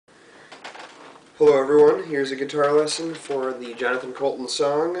Hello everyone, here's a guitar lesson for the Jonathan Coulton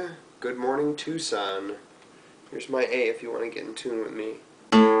song, Good Morning Tucson. Here's my A if you want to get in tune with me.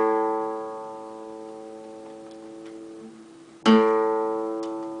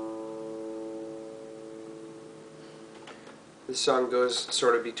 This song goes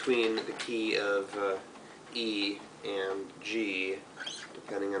sort of between the key of E and G,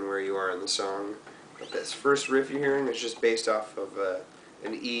 depending on where you are in the song. But this first riff you're hearing is just based off of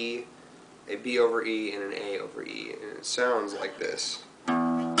an E, a B over E, and an A over E, and it sounds like this.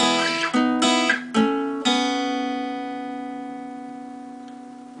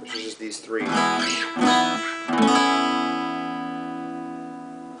 Which is just these three.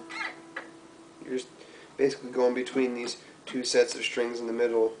 You're just basically going between these two sets of strings in the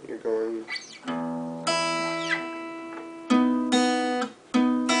middle. You're going...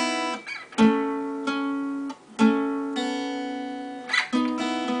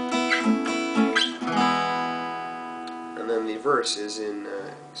 And then the verse is in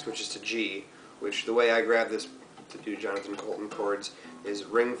switches to G, which the way I grab this to do Jonathan Coulton chords is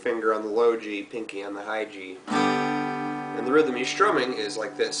ring finger on the low G, pinky on the high G. And the rhythm he's strumming is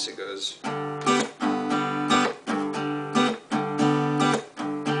like this. It goes...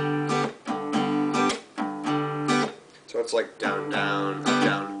 So it's like down, down, up,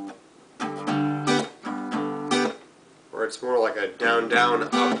 down. Or it's more like a down, down,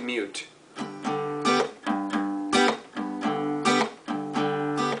 up, mute.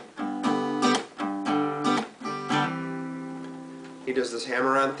 He does this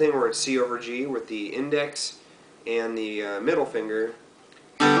hammer-on thing where it's C over G with the index and the middle finger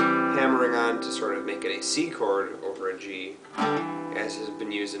hammering on to sort of make it a C chord over a G, as has been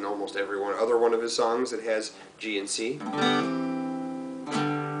used in almost every other one of his songs that has G and C.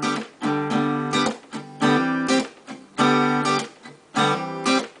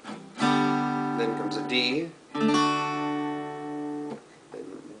 Then comes a D, then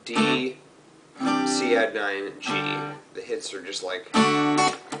D, C add 9, G. The hits are just like...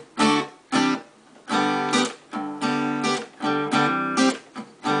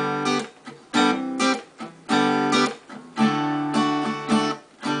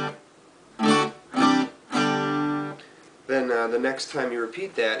 Then the next time you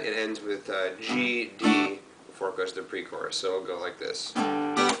repeat that, it ends with G, D before it goes to the pre-chorus. So it'll go like this.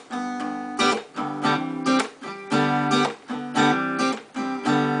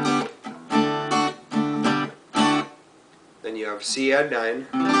 Then you have C add 9,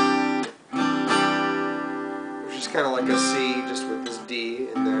 which is kind of like a C just with this D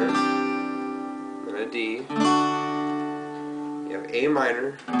in there. Then a D. You have A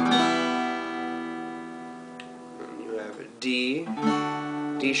minor. D,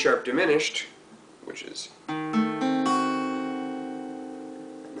 D sharp diminished, which is, and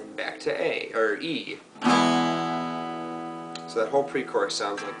then back to A, or E. So that whole pre-chorus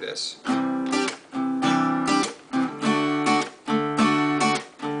sounds like this.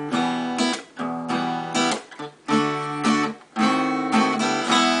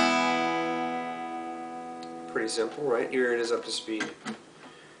 Pretty simple, right? Here it is up to speed.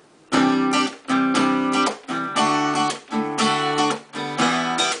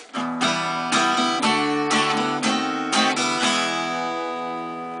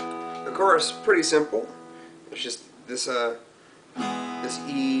 The chorus, pretty simple. It's just this this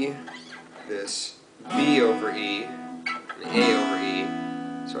E, this B over E, and A over E.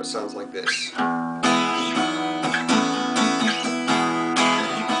 So it sounds like this.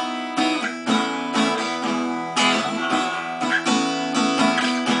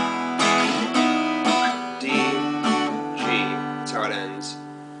 D, G. That's how it ends.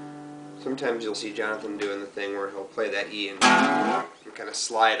 Sometimes you'll see Jonathan doing the thing where he'll play that E and kind of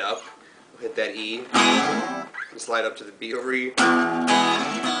slide up. He'll hit that E and slide up to the B over E.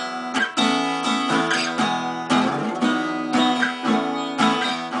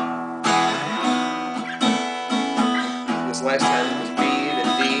 This last time it was B, then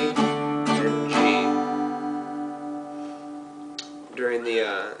D, then G. During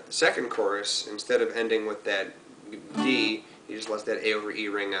the second chorus, instead of ending with that D, he just lets that A over E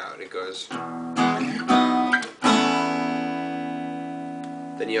ring out. It goes...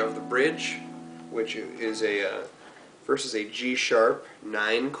 Then you have the bridge, which is a first is a G sharp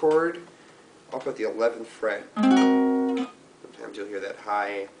 9 chord up at the 11th fret. Sometimes you'll hear that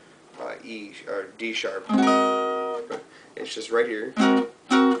high E or D sharp, but it's just right here.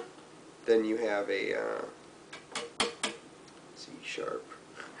 Then you have a C sharp,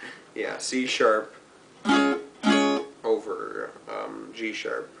 yeah, C sharp over G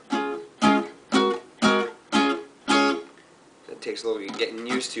sharp. It takes a little bit getting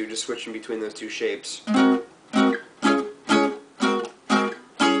used to, just switching between those two shapes. And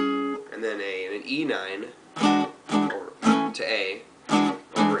then an E9 over to A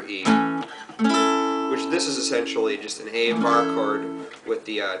over E, which this is essentially just an A bar chord with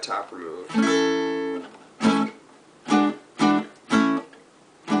the top removed.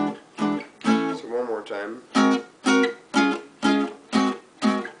 So one more time.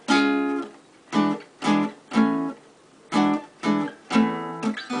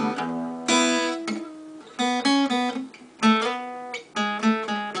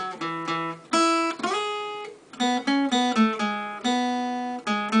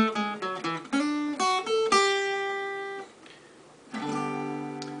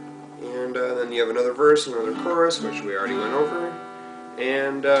 And then you have another verse, another chorus, which we already went over,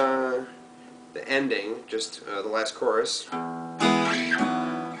 and the ending, just the last chorus.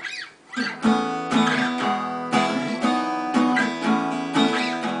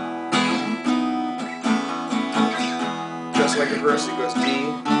 Just like a verse, it goes D,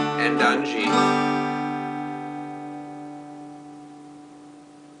 end on G.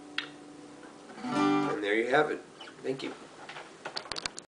 And there you have it. Thank you.